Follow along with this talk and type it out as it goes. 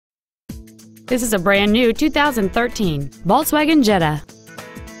This is a brand new 2013 Volkswagen Jetta.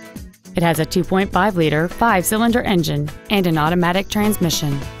 It has a 2.5-liter 5-cylinder engine and an automatic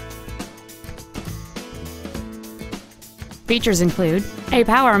transmission. Features include a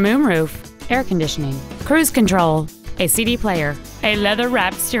power moonroof, air conditioning, cruise control, a CD player, a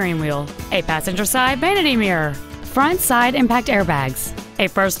leather-wrapped steering wheel, a passenger side vanity mirror, front side impact airbags, a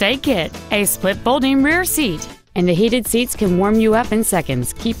first aid kit, a split folding rear seat, and the heated seats can warm you up in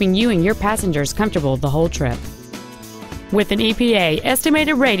seconds, keeping you and your passengers comfortable the whole trip. With an EPA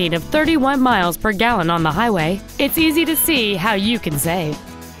estimated rating of 31 miles per gallon on the highway, it's easy to see how you can save.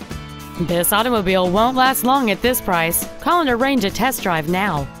 This automobile won't last long at this price. Call and arrange a test drive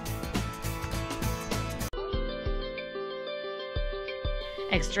now.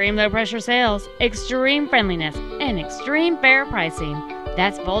 Extreme low pressure sales, extreme friendliness, and extreme fair pricing.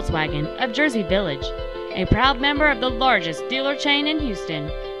 That's Volkswagen of Jersey Village, a proud member of the largest dealer chain in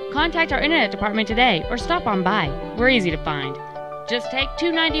Houston. Contact our internet department today or stop on by. We're easy to find. Just take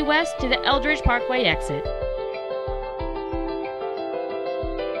 290 West to the Eldridge Parkway exit.